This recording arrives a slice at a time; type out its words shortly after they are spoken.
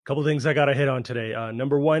Couple things I got to hit on today.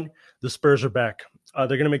 Number one, the Spurs are back. They're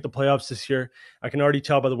going to make the playoffs this year. I can already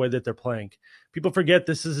tell by the way that they're playing. People forget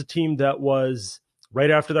this is a team that was right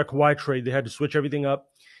after that Kawhi trade. They had to switch everything up,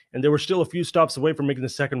 and they were still a few stops away from making the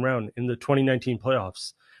second round in the 2019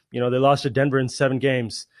 playoffs. They lost to Denver in 7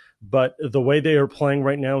 games, but the way they are playing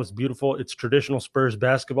right now is beautiful. It's traditional Spurs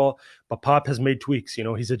basketball, but Pop has made tweaks.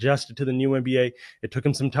 He's adjusted to the new NBA. It took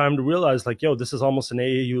him some time to realize, like, yo, this is almost an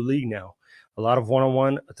AAU league now. A lot of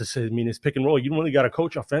one-on-one. It's pick and roll. You don't really got to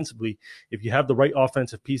coach offensively. If you have the right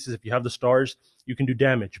offensive pieces, if you have the stars, you can do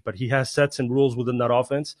damage. But he has sets and rules within that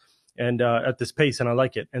offense, and at this pace, and I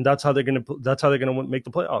like it. And that's how they're gonna make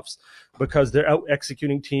the playoffs, because they're out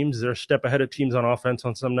executing teams. They're a step ahead of teams on offense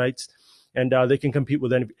on some nights, and they can compete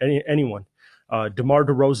with anyone. DeMar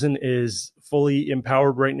DeRozan is fully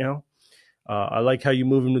empowered right now. I like how you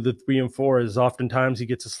move him to the 3 and 4, as oftentimes he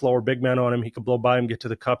gets a slower big man on him. He can blow by him, get to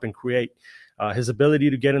the cup, and create. His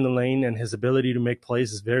ability to get in the lane and his ability to make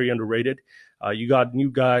plays is very underrated. You got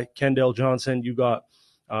new guy, Kendall Johnson. You got,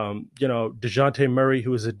 DeJounte Murray,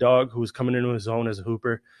 who is a dog, who is coming into his own as a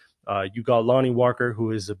hooper. You got Lonnie Walker,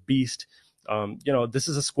 who is a beast. This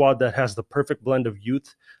is a squad that has the perfect blend of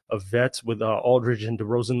youth, of vets, with Aldridge and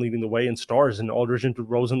DeRozan leading the way, and stars, and Aldridge and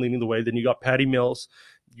DeRozan leading the way. Then you got Patty Mills.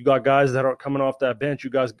 You got guys that are coming off that bench. You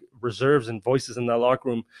guys reserves and voices in that locker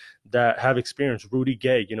room that have experience. Rudy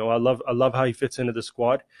Gay, I love how he fits into the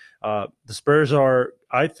squad. The Spurs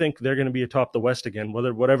I think they're going to be atop the West again.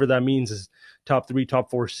 Whatever that means is top 3, top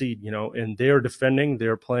 4 seed. And they are defending. They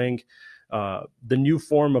are playing the new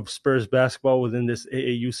form of Spurs basketball within this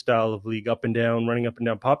AAU style of league, up and down, running up and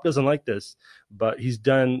down. Pop doesn't like this, but he's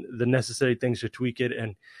done the necessary things to tweak it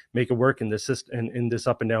and make it work in this system, in this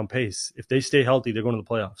up and down pace. If they stay healthy, they're going to the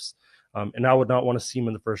playoffs. And I would not want to see him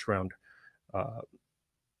in the first round.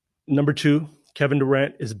 Number 2, Kevin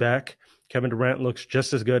Durant is back. Kevin Durant looks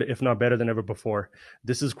just as good, if not better than ever before.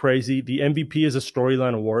 This is crazy. The MVP is a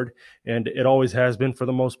storyline award, and it always has been for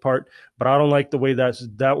the most part. But I don't like the way that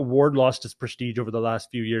award lost its prestige over the last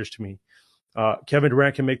few years to me. Kevin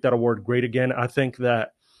Durant can make that award great again. I think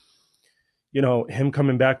that, him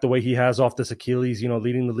coming back the way he has off this Achilles,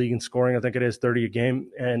 leading the league in scoring, I think it is 30 a game,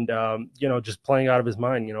 and, just playing out of his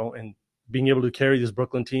mind, and being able to carry this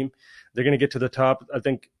Brooklyn team. They're going to get to the top. I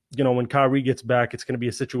think, when Kyrie gets back, it's going to be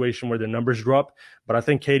a situation where the numbers drop. But I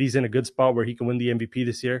think KD's in a good spot where he can win the MVP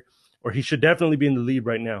this year, or he should definitely be in the lead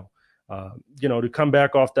right now. To come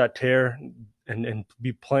back off that tear and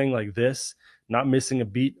be playing like this, not missing a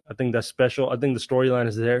beat, I think that's special. I think the storyline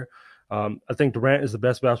is there. I think Durant is the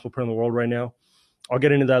best basketball player in the world right now. I'll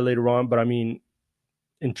get into that later on, but I mean,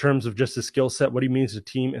 in terms of just the skill set, what he means to the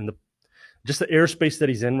team, and just the airspace that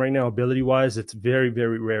he's in right now, ability-wise, it's very,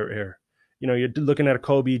 very rare air. You're looking at a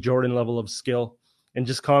Kobe, Jordan level of skill, and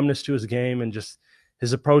just calmness to his game, and just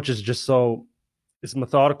his approach is just so, it's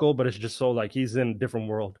methodical, but it's just so, like, he's in a different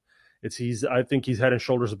world. I think he's head and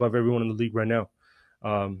shoulders above everyone in the league right now.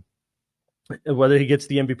 Whether he gets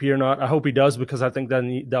the MVP or not, I hope he does, because I think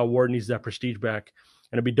that award needs that prestige back.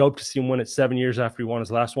 And it'd be dope to see him win it 7 years after he won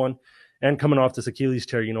his last one, and coming off this Achilles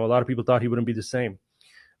tear. A lot of people thought he wouldn't be the same.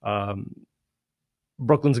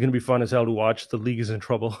 Brooklyn's going to be fun as hell to watch. The league is in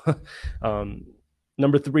trouble.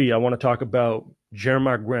 Number 3, I want to talk about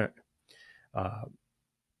Jeremiah Grant.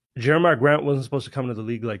 Jeremiah Grant wasn't supposed to come into the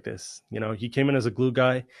league like this. He came in as a glue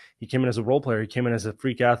guy. He came in as a role player. He came in as a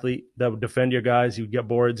freak athlete that would defend your guys. He would get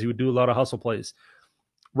boards. He would do a lot of hustle plays.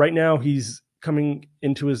 Right now, he's coming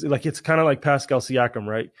into it's kind of like Pascal Siakam,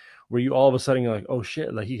 right? Where you all of a sudden you're like, oh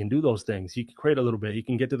shit, like he can do those things. He can create a little bit. He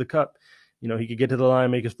can get to the cup. He can get to the line,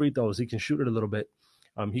 make his free throws. He can shoot it a little bit.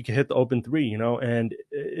 He can hit the open 3, and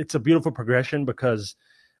it's a beautiful progression, because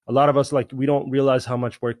a lot of us, we don't realize how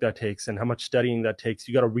much work that takes and how much studying that takes.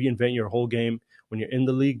 You got to reinvent your whole game when you're in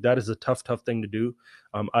the league. That is a tough thing to do.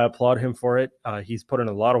 I applaud him for it. He's put in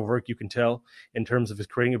a lot of work, you can tell, in terms of his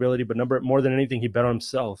creating ability, but more than anything, he bet on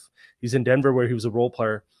himself. He's in Denver, where he was a role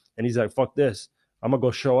player, and he's like, fuck this. I'm going to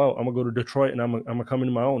go show out. I'm going to go to Detroit, and I'm going to come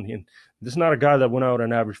into my own. And this is not a guy that went out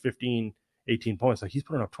and averaged 15, 18 points. Like, he's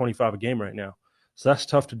putting up 25 a game right now. So that's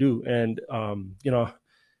tough to do. And,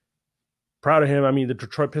 proud of him. I mean, the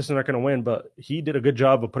Detroit Pistons aren't going to win, but he did a good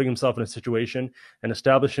job of putting himself in a situation and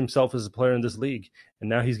establish himself as a player in this league. And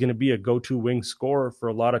now he's going to be a go-to wing scorer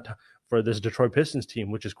for for this Detroit Pistons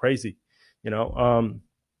team, which is crazy. Another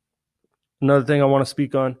thing I want to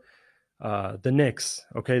speak on, the Knicks.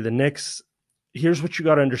 Okay, the Knicks, here's what you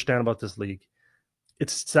got to understand about this league.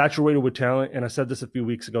 It's saturated with talent, and I said this a few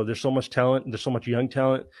weeks ago. There's so much talent. There's so much young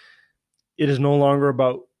talent. It is no longer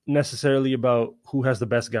necessarily about who has the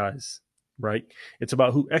best guys, right? It's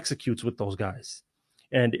about who executes with those guys.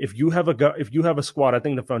 And if you have a squad, I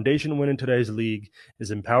think the foundation to win in today's league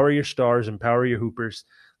is empower your stars, empower your hoopers,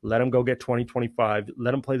 let them go get 20, 25,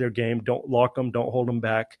 let them play their game. Don't lock them, don't hold them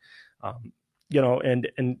back. Um,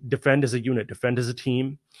 and defend as a unit, defend as a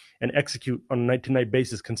team, and execute on a night to night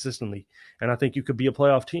basis consistently. And I think you could be a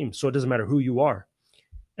playoff team. So it doesn't matter who you are.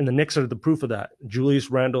 And the Knicks are the proof of that. Julius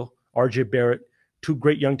Randle, RJ Barrett, two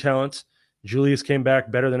great young talents. Julius came back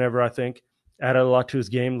better than ever, I think. Added a lot to his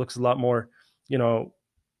game, looks a lot more, you know,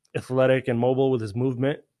 athletic and mobile with his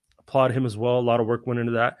movement. Applaud him as well. A lot of work went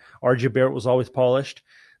into that. RJ Barrett was always polished.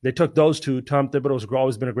 They took those two. Tom Thibodeau has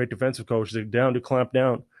always been a great defensive coach. They're down to clamp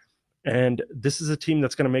down. And this is a team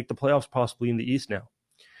that's going to make the playoffs possibly in the East now.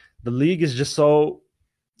 The league is just so,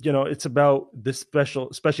 it's about this special,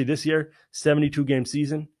 especially this year, 72 game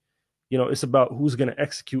season. It's about who's going to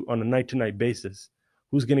execute on a night to night basis,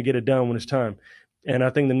 who's going to get it done when it's time. And I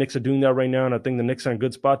think the Knicks are doing that right now. And I think the Knicks are in a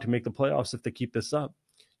good spot to make the playoffs if they keep this up.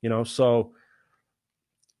 So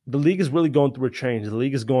the league is really going through a change. The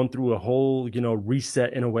league is going through a whole,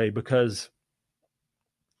 reset in a way because,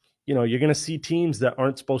 you're going to see teams that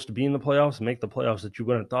aren't supposed to be in the playoffs make the playoffs that you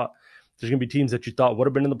wouldn't have thought. There's going to be teams that you thought would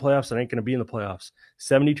have been in the playoffs that ain't going to be in the playoffs.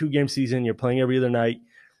 72 game season. You're playing every other night.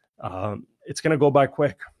 It's going to go by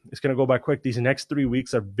quick. It's going to go by quick. These next 3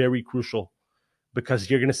 weeks are very crucial because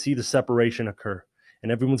you're going to see the separation occur and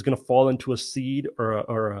everyone's going to fall into a seed or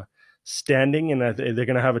a standing, and they're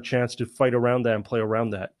going to have a chance to fight around that and play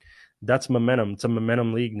around that. That's momentum. It's a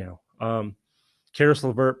momentum league now. Caris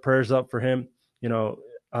LeVert, prayers up for him.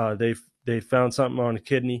 They found something on his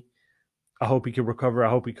kidney. I hope he could recover. I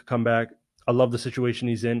hope he could come back. I love the situation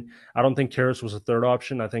he's in. I don't think Caris was a third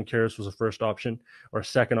option. I think Caris was a first option or a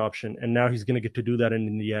second option. And now he's going to get to do that in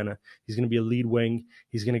Indiana. He's going to be a lead wing.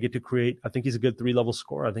 He's going to get to create. I think he's a good 3-level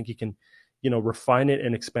scorer. I think he can, refine it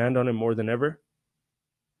and expand on it more than ever.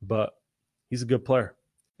 But he's a good player.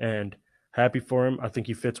 And happy for him. I think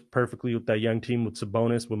he fits perfectly with that young team with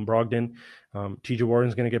Sabonis, with Brogdon. TJ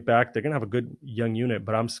Warren's going to get back. They're going to have a good young unit.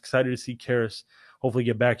 But I'm excited to see Caris hopefully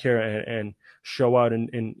get back here and show out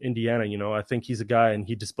in Indiana. I think he's a guy, and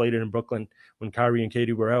he displayed it in Brooklyn when Kyrie and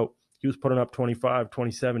KD were out. He was putting up 25,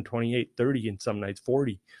 27, 28, 30 in some nights,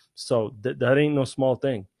 40. So that ain't no small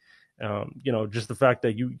thing. Just the fact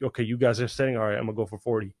that you guys are saying, all right, I'm going to go for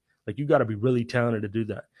 40. Like, you got to be really talented to do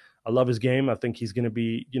that. I love his game. I think he's going to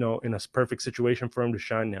be, in a perfect situation for him to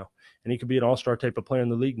shine now. And he could be an all-star type of player in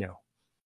the league now.